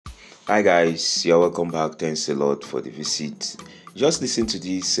Hi guys, you're welcome back. Thanks a lot for the visit. Just listen to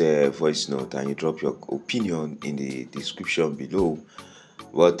this voice note and you drop your opinion in the description below.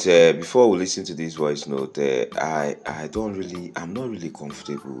 But before we listen to this voice note, I'm not really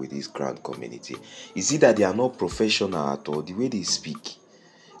comfortable with this grant community. Is it that they are not professional at all? The way they speak,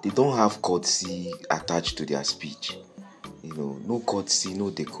 they don't have courtesy attached to their speech. No courtesy, no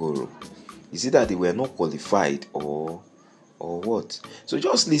decorum. Is it that they were not qualified or what? So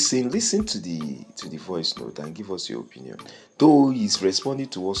just listen to the voice note and give us your opinion. Though he's responding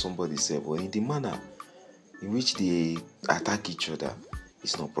to what somebody said, but in the manner in which they attack each other,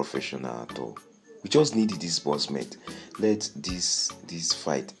 it's not professional at all. We just need the disbursement. Let this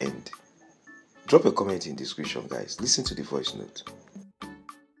fight end. Drop a comment in the description, guys. Listen to the voice note.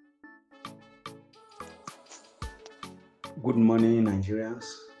 Good morning, Nigerians.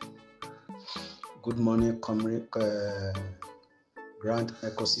 Good morning, Grant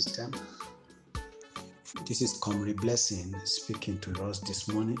Ecosystem. This is Comrade Blessing speaking to us this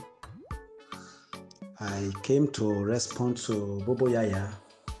morning. I came to respond to Bobo Yaya,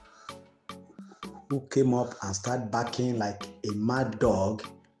 who came up and started barking like a mad dog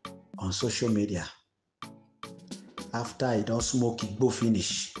on social media after he don't smoke Igbo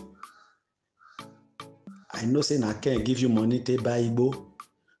finish. I know saying I can't give you money to buy Igbo.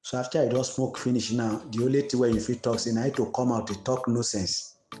 So after I don't smoke finish now, the only thing where you feel talks in I to come out to talk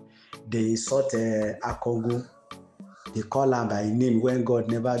nonsense. They insult Akongo. They call him by name when God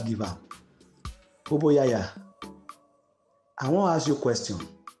never give him. Bobo Yaya, I want to ask you a question.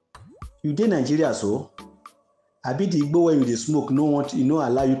 You dey Nigeria so? I be the Igbo when you dey smoke,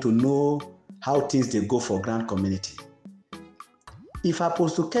 allow you to know how things they go for Grand community. If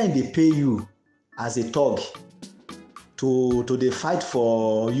Apostle Ken they pay you as a thug to the fight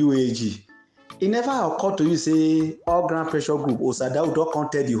for UAAG, it never occurred to you say all Grand Pressure Group Osadao don't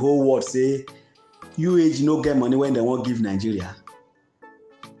contact the whole world say UAAG no get money when they won't give Nigeria.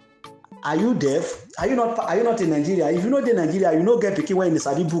 Are you deaf? Are you not in Nigeria? If you know in Nigeria, you know get picking when in the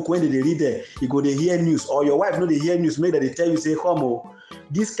study book when they read there, you go they hear news, or your wife know they hear news, make that they tell you say, come on,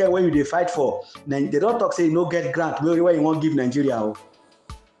 this guy when you they fight for, they don't talk say no get grant, where you won't give Nigeria. Oh.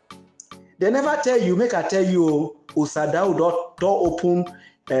 They never tell you, make I tell you, Osadao don't open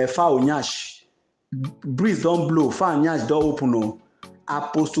foul nyash. Breeze don't blow, foul nyash don't open. Oh.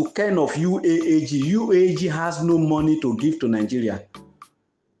 Apostle Ken of UAAG. UAAG has no money to give to Nigeria.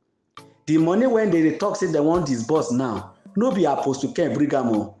 The money when they talk say they want disburse now, no be Apostle Ken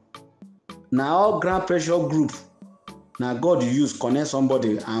Brigamo. Now all Grand Pressure Group, now God use connect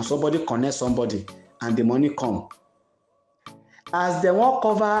somebody and somebody connect somebody and the money come. As they won't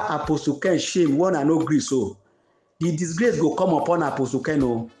cover Apostle Ken shame, one and no agree so. The disgrace go come upon Apostle Ken.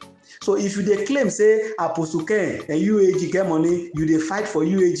 Oh. So if you dey claim say Apostle Ken and UAAG get money, you dey fight for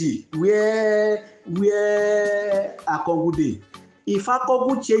UAAG. Where Akongu dey? If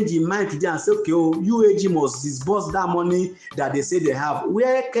Akongu change his mind today and say, okay, UAAG must disburse that money that they say they have,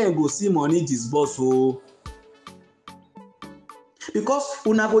 where Ken go see money disburse? Oh? Because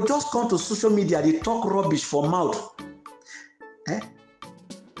una go just come to social media, they talk rubbish for mouth.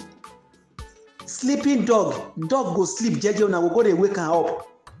 Sleeping dog go sleep, jeje una go dey wake am up.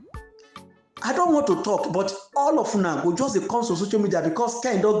 I don't want to talk, but all of una go just come to social media because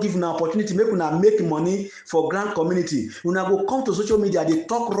Ken don't give una opportunity, make una make money for Grand community. Una go come to social media, they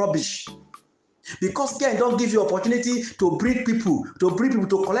talk rubbish. Because Ken don't give you opportunity to breed people, to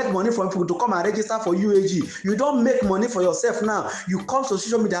collect money from people, to come and register for UAAG. You don't make money for yourself now. You come to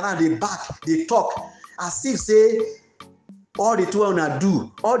social media now, they back, they talk, as if say, all the two una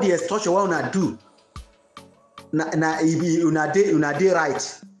do, all the extortion una do, una dey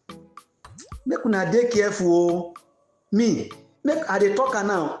right. Make una dey careful. Me, make I dey talk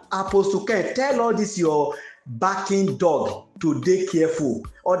now. Apostle Ken, tell all this your backing dog to dey careful.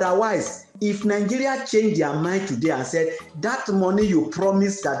 Otherwise, if Nigeria change their mind today and said that money you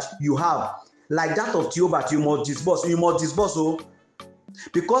promise that you have, like that of Theobarth, you must disburse. Oh.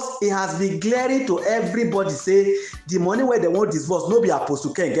 Because it has been glaring to everybody say the money where they want disburse, no be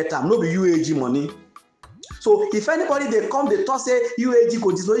Apostle Ken get them, no be UAAG money. So if anybody they come, they talk say UAAG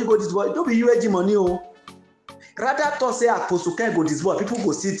go disburse, no be UAAG money. Oh. Rather talk say Apostle Ken go disburse, people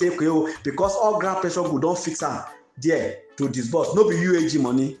go still take because all Grand Pressure go don't fix them there to disburse, no be UAAG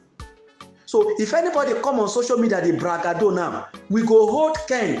money. So if anybody come on social media, they bragado now, we go hold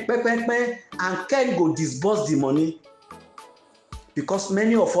Ken, and Ken go disburse the money. Because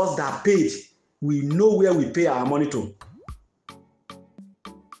many of us that paid, we know where we pay our money to.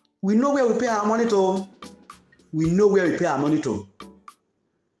 We know where we pay our money to.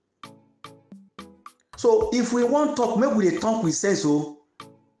 So if we want talk, maybe we talk with sense.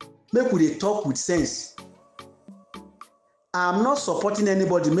 Make we dey talk with sense. I'm not supporting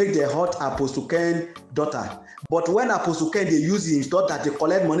anybody make dem hurt Apostle Ken daughter, but when Apostle Ken dey use his daughter to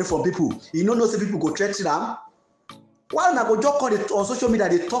collect money from people, you no know say people go threa ten am. Why una go just call it on social media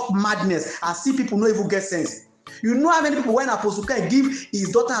dey talk madness as if people no even get sense? You know how many people when Apostle Ken give his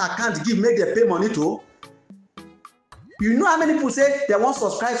daughter account give make dem pay money to? You know how many people say they wan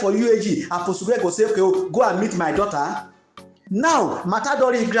subscribe for UAG, Apostle Ken go say okay go and meet my daughter? Now matter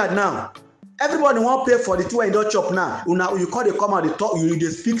don reach ground now. Everybody wan pay for the two wey you don chop now. Una you call dey come out dey talk, you dey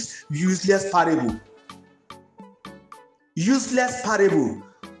speak useless parable. Useless parable.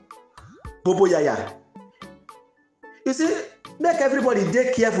 Bobo yaya. You see, make everybody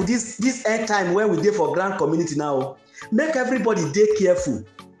dey careful this end time when we dey for grand community now. Make everybody dey careful,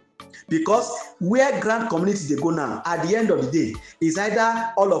 because where grand community dey go now, at the end of the day, is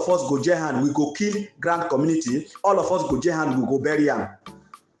either all of us go join hand, we go kill grand community, all of us go join hand, we go bury am.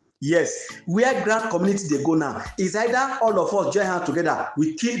 Yes, where grand community dey go now, is either all of us join hand together,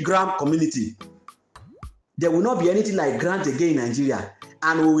 we kill grand community. There will not be anything like grant again in Nigeria,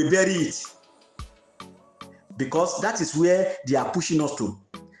 and we will bury it. Because that is where they are pushing us to.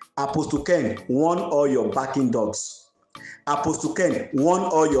 Apostle Ken, warn all your backing dogs. Apostle Ken, warn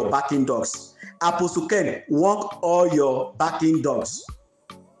all your backing dogs. Apostle Ken, warn all your backing dogs.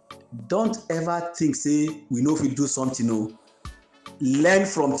 Don't ever think say we know if we do something. No. Learn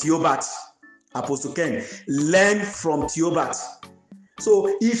from Theobarth. Apostle Ken, learn from Theobarth.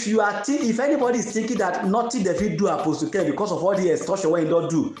 So if anybody is thinking that nothing they fit do Apostle Ken because of all the extortion wey he don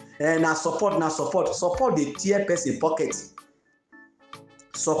do, na support dey tear person pocket.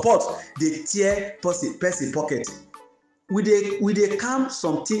 Support dey tear person pocket. We dey calm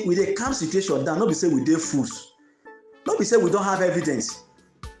something, we dey calm situation down. No be say we dey fools. No be say we don't have evidence.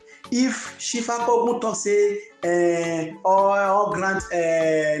 If Shifa Kogun talk say all grant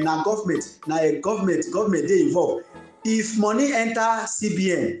na government dey involved. If money enter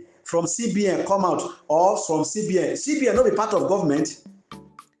CBN, from CBN come out, or from CBN no be part of government.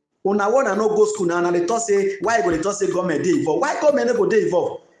 Una wanna no go school now, and they talk say why you go dey talk say government dey involved? Why government no go dey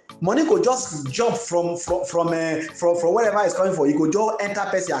involved? Money go just jump from wherever it's coming from. You go just enter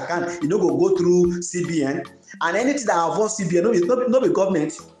person account. You no go through CBN, and anything that involve CBN no be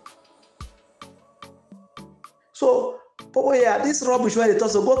government. So, this rubbish wey they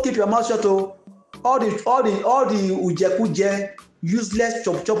talk, so go keep your mouth shut. All the ujekuje useless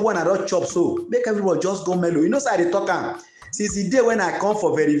chop when I don't chop, so make everybody just go mellow. You know, say they talk since the day when I come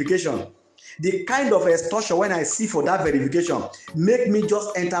for verification, the kind of extortion when I see for that verification make me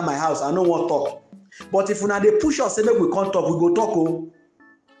just enter my house. I no wan talk. But if una dey push us say make we come talk, we go talk. Oh,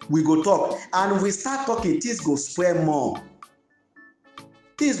 we go talk, and we start talking, things go spoil more.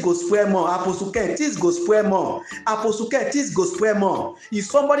 Things go spoil more. Apostle Ken, things go spoil more. Apostle Ken, things go spoil more. If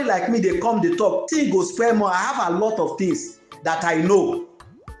somebody like me they come they talk, things go spoil more. I have a lot of things that I know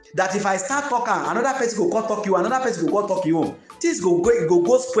that if I start talking, another person go come talk you, another person go come talk you. Things go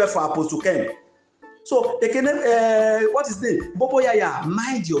spoil for Apostle Ken. So again, what is the name? Bobo Yaya,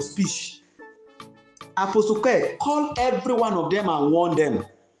 mind your speech. Apostle Ken, call every one of them and warn them.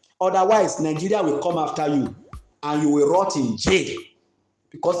 Otherwise, Nigeria will come after you, and you will rot in jail.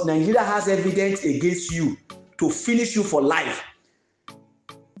 Because Nigeria has evidence against you to finish you for life.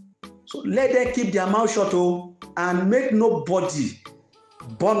 So let them keep their mouth shut, and make nobody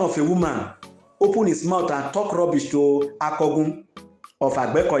born of a woman open his mouth and talk rubbish to Akogun of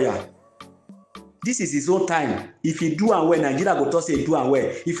Agbekoya. This is his own time. If he do and well, Nigeria go talk say he do and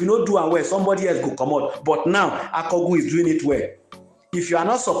well. If you no do and well, somebody else go come out. But now Akogun is doing it well. If you are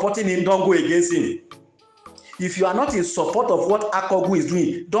not supporting him, don't go against him. If you are not in support of what Akogun is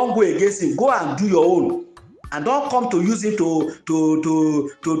doing, don't go against him. Go and do your own. And don't come to use him to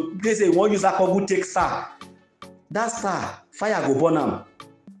they say you want use Akogun take star. That star, fire go burn am.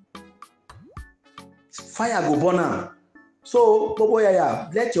 Fire go burn am. So, Bobo Yaya,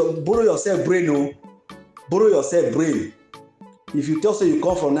 borrow yourself brain. Borrow yourself brain. If you tell say you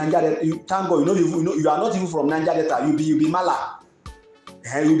come from Nigeria, thank God, you are not even from Nigeria Delta. You be mala.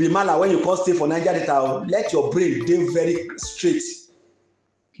 You be mala when you come stay for Nigeria Delta. Let your brain dey very straight.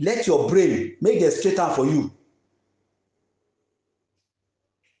 Let your brain make the straight out for you.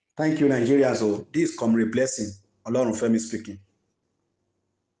 Thank you, Nigerians. So this Comrade Blessing, Olorunfemi speaking.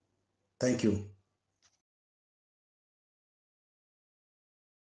 Thank you.